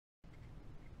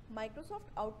Microsoft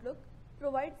Outlook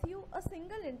provides you a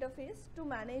single interface to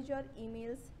manage your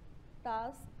emails,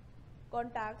 tasks,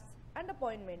 contacts, and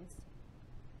appointments.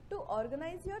 To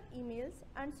organize your emails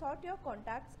and sort your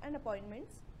contacts and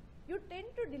appointments, you tend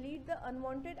to delete the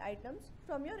unwanted items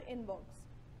from your inbox,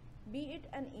 be it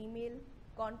an email,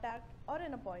 contact, or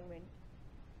an appointment.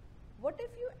 What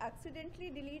if you accidentally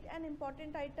delete an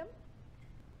important item?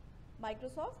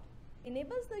 Microsoft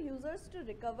enables the users to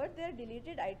recover their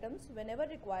deleted items whenever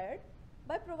required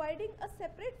by providing a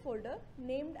separate folder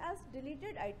named as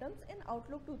Deleted Items in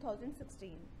Outlook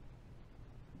 2016.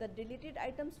 The Deleted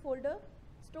Items folder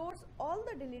stores all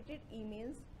the deleted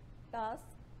emails,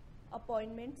 tasks,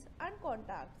 appointments, and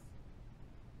contacts.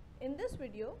 In this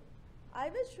video, I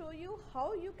will show you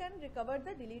how you can recover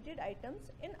the deleted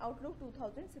items in Outlook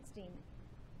 2016.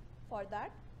 For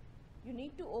that, you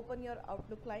need to open your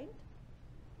Outlook client.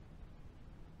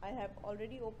 I have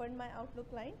already opened my Outlook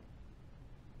client.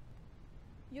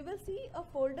 You will see a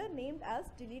folder named as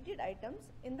Deleted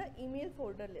Items in the email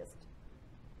folder list.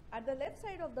 At the left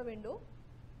side of the window,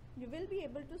 you will be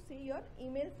able to see your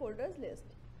email folders list.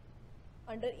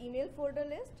 Under email folder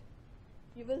list,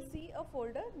 you will see a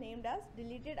folder named as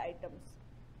Deleted Items.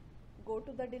 Go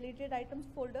to the Deleted Items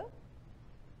folder.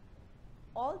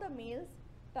 All the mails,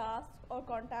 tasks, or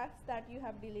contacts that you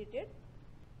have deleted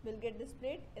will get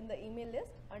displayed in the email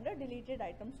list under Deleted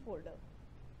Items folder.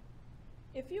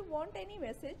 If you want any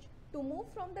message to move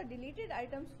from the Deleted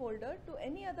Items folder to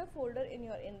any other folder in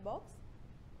your inbox,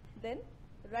 then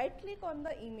right click on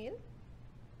the email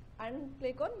and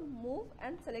click on Move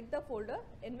and select the folder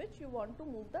in which you want to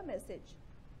move the message.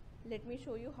 Let me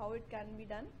show you how it can be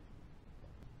done.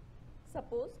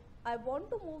 Suppose I want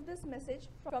to move this message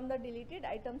from the Deleted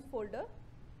Items folder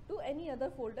to any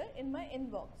other folder in my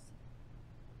inbox.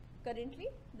 Currently,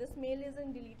 this mail is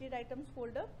in Deleted Items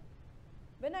folder.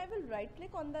 When I will right click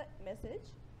on the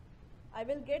message, I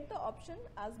will get the option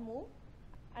as Move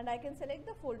and I can select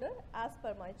the folder as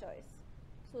per my choice.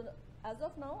 So as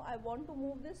of now, I want to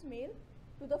move this mail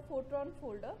to the Foetron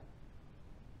folder.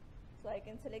 So I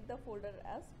can select the folder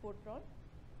as Foetron.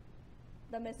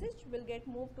 The message will get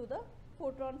moved to the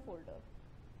Foetron folder.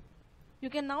 You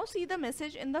can now see the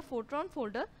message in the Foetron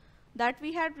folder that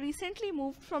we had recently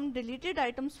moved from Deleted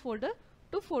Items folder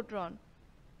to Foetron.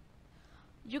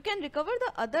 You can recover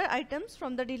the other items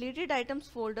from the Deleted Items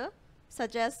folder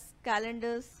such as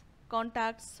calendars,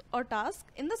 contacts, or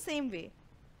tasks in the same way.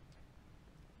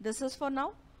 This is for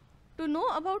now. To know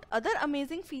about other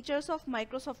amazing features of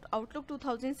Microsoft Outlook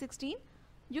 2016,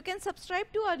 you can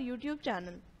subscribe to our YouTube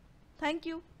channel. Thank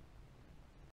you.